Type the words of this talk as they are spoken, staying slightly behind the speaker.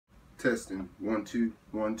Testing 1 2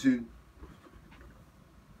 1 2.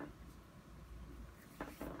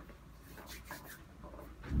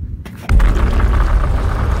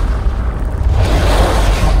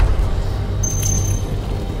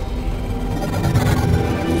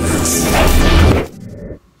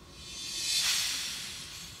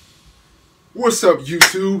 What's up,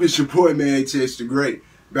 YouTube? It's your boy, man, Hayes the Great,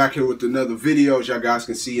 back here with another video. As y'all guys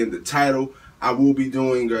can see in the title, I will be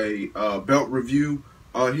doing a belt review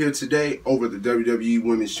here today over the WWE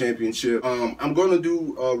Women's Championship. I'm going to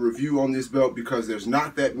do a review on this belt because there's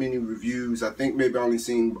not that many reviews. I think maybe I only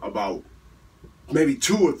seen about maybe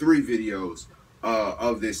 2 or 3 videos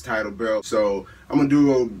of this title belt. So I'm going to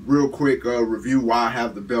do a real quick review while I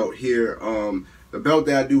have the belt here. The belt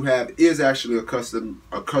that I do have is actually a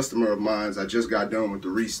customer of mine. I just got done with the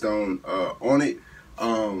Restoned on it.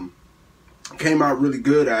 Came out really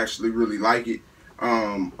good. I actually really like it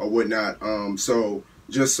or whatnot. So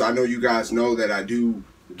just so I know you guys know that I do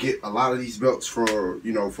get a lot of these belts for,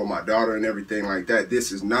 you know, for my daughter and everything like that.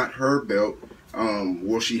 This is not her belt.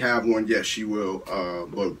 Will she have one? Yes, she will.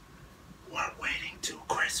 But we're waiting till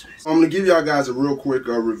Christmas. I'm going to give y'all guys a real quick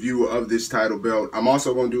review of this title belt. I'm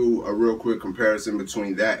also going to do a real quick comparison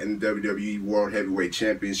between that and the WWE World Heavyweight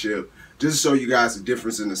Championship, just to show you guys the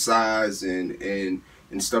difference in the size and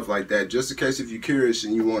stuff like that, just in case if you're curious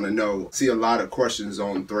and you want to know. See a lot of questions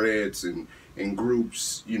on threads and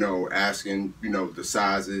groups, you know, asking, you know, the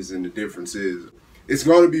sizes and the differences. It's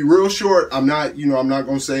going to be real short. I'm not going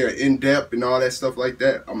to say in-depth and all that stuff like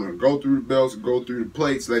that. I'm going to go through the belts, go through the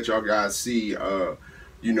plates, let y'all guys see, what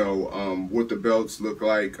the belts look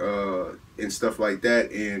like and stuff like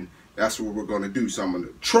that. And that's what we're going to do. So I'm going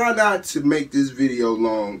to try not to make this video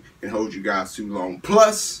long and hold you guys too long.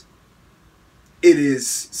 Plus, it is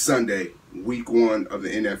Sunday, week 1 of the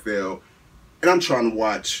NFL, and I'm trying to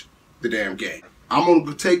watch the damn game. I'm going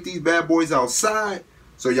to take these bad boys outside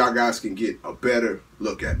so y'all guys can get a better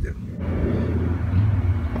look at them.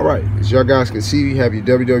 Alright, as y'all guys can see, we have your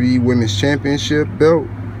WWE Women's Championship belt.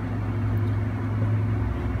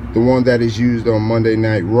 The one that is used on Monday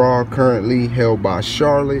Night Raw, currently held by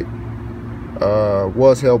Charlotte.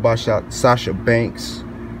 Was held by Sasha Banks.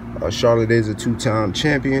 Charlotte is a 2-time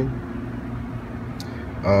champion.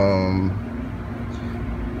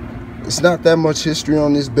 It's not that much history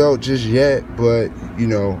on this belt just yet, but you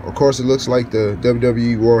know, of course, it looks like the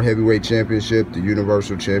WWE World Heavyweight Championship, the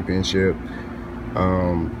Universal Championship,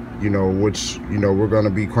 you know, which, you know, we're going to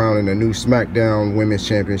be crowning a new SmackDown Women's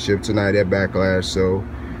Championship tonight at Backlash. So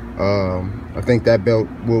I think that belt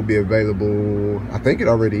will be available. I think it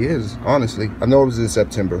already is, honestly. I know it was in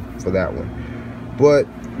September for that one. But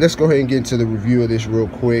let's go ahead and get into the review of this real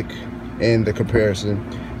quick and the comparison.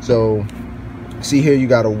 So see here, you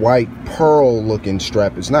got a white pearl looking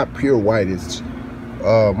strap. It's not pure white, it's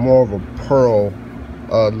more of a pearl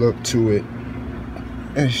look to it.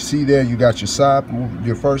 And you see there, you got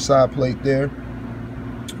your first side plate there.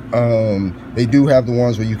 They do have the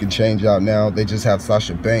ones where you can change out now. They just have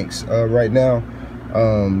Sasha Banks right now,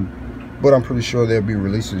 but I'm pretty sure they'll be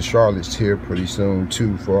releasing Charlotte's here pretty soon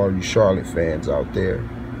too, for all you Charlotte fans out there.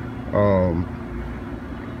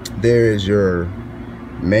 There is your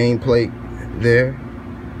main plate there.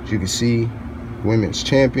 As you can see, women's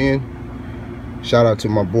champion. Shout out to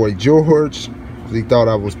my boy George. He thought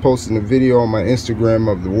I was posting a video on my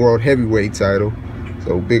Instagram of the World Heavyweight title.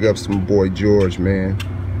 So big ups to my boy George, man.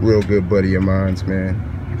 Real good buddy of mine,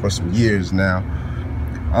 man, for some years now.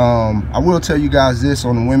 I will tell you guys this,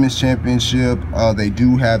 on the Women's Championship, they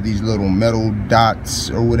do have these little metal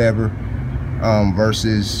dots or whatever,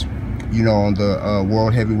 versus, you know, on the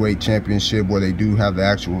World Heavyweight Championship where they do have the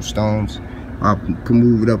actual stones. I can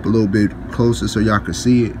move it up a little bit closer so y'all can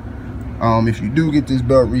see it. If you do get this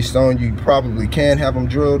belt restoned, you probably can have them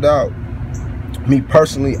drilled out. Me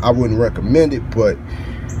personally, I wouldn't recommend it, but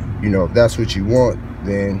you know, if that's what you want,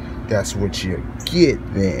 then that's what you get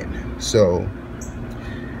then. So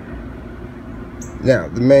now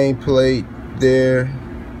the main plate there,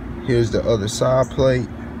 here's the other side plate.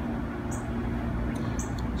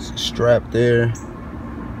 It's a strap there.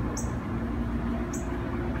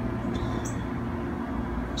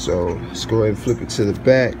 So let's go ahead and flip it to the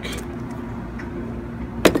back.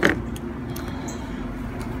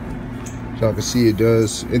 Y'all can see it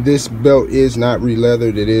does. And this belt is not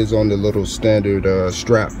re-leathered. It is on the little standard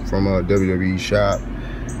strap from a WWE shop.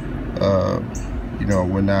 You know,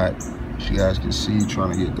 we're not, as you guys can see,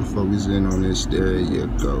 trying to get the focus in on this. There you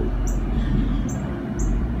go.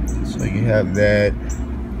 So you have that.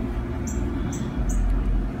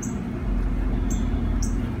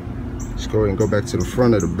 Let's go ahead and go back to the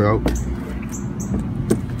front of the belt.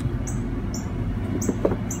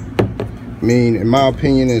 I mean, in my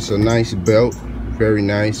opinion, it's a nice belt, very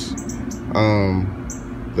nice.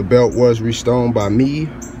 The belt was restoned by me.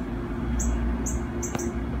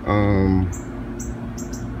 I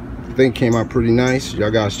think it came out pretty nice. Y'all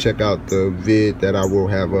guys check out the vid that I will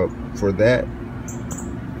have up for that.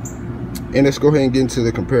 And let's go ahead and get into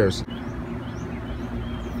the comparison.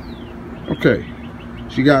 Okay,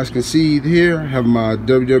 so you guys can see here, I have my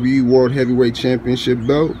WWE World Heavyweight Championship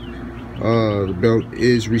belt. The belt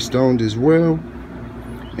is restoned as well.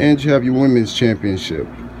 And you have your Women's Championship.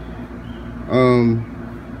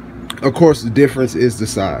 Of course, the difference is the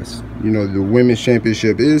size. You know, the Women's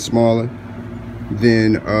Championship is smaller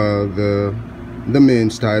than the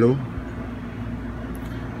men's title.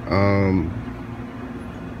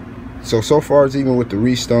 So far as even with the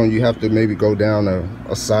restone, you have to maybe go down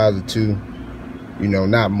a size or two. You know,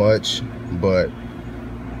 not much, but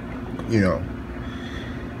you know,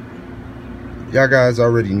 y'all guys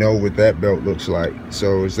already know what that belt looks like.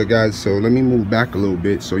 So it's the guys. So let me move back a little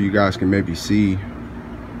bit so you guys can maybe see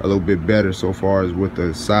a little bit better so far as with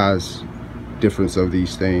the size difference of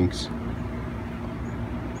these things.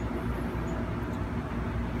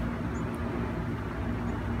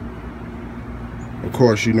 Of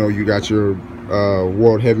course, you know, you got your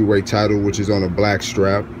World Heavyweight title, which is on a black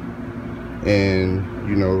strap, and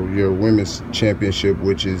you know, your Women's Championship,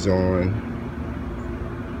 which is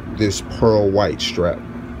on this pearl white strap.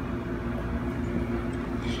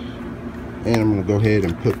 And I'm gonna go ahead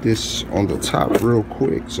and put this on the top real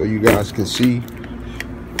quick so you guys can see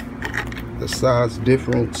the size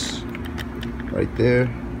difference right there.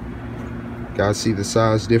 Guys, see the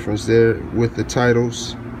size difference there with the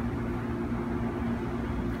titles.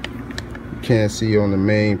 You can see on the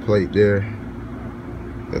main plate there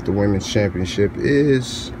that the Women's Championship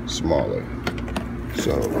is smaller.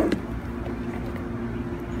 So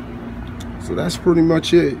that's pretty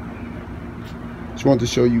much it. Just wanted to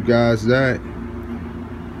show you guys that,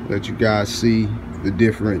 let you guys see the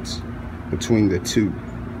difference between the two.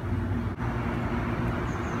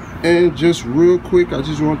 And just real quick, I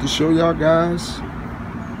just want to show y'all guys,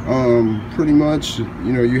 pretty much,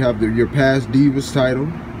 you know, you have your past Divas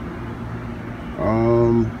title,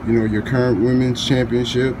 you know, your current Women's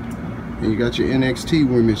Championship, and you got your NXT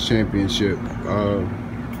Women's Championship. Of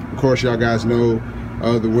course, y'all guys know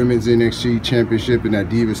the Women's NXT Championship and that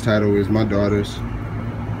Divas title is my daughter's,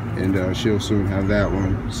 and she'll soon have that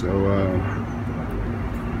one. So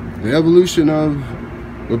the evolution of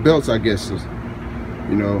the belts, I guess, is,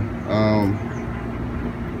 you know,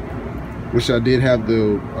 wish I did have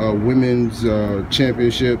the Women's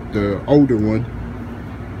Championship, the older one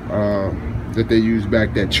that they used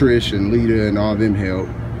back, that Trish and Lita and all them held.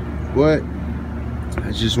 But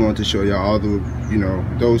I just wanted to show y'all all the, you know,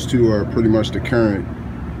 those two are pretty much the current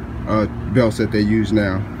belts that they use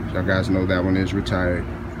now. Y'all guys know that one is retired.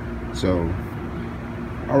 So,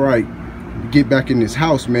 all right, get back in this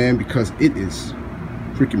house, man, because it is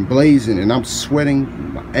freaking blazing and I'm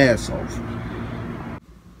sweating my ass off.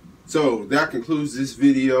 So that concludes this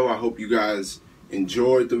video. I hope you guys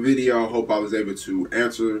enjoyed the video. I hope I was able to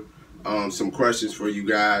answer some questions for you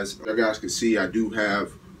guys. You guys can see I do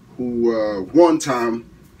have who one time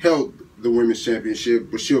held the Women's Championship,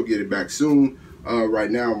 but she'll get it back soon. Right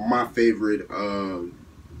now, my favorite, I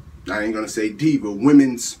ain't gonna say diva,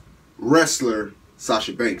 women's wrestler,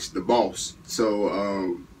 Sasha Banks, the boss.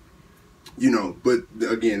 So, you know, but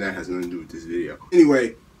again, that has nothing to do with this video.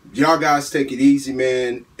 Anyway, y'all guys take it easy,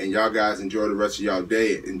 man, and y'all guys enjoy the rest of y'all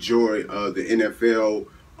day. Enjoy the NFL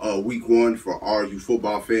week 1 for all you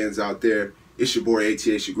football fans out there. It's your boy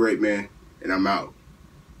ATH, your great man, and I'm out.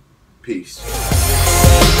 Peace.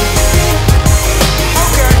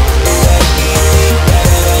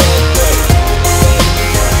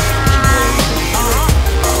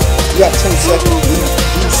 You got 10 seconds to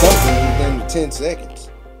do something within 10 seconds.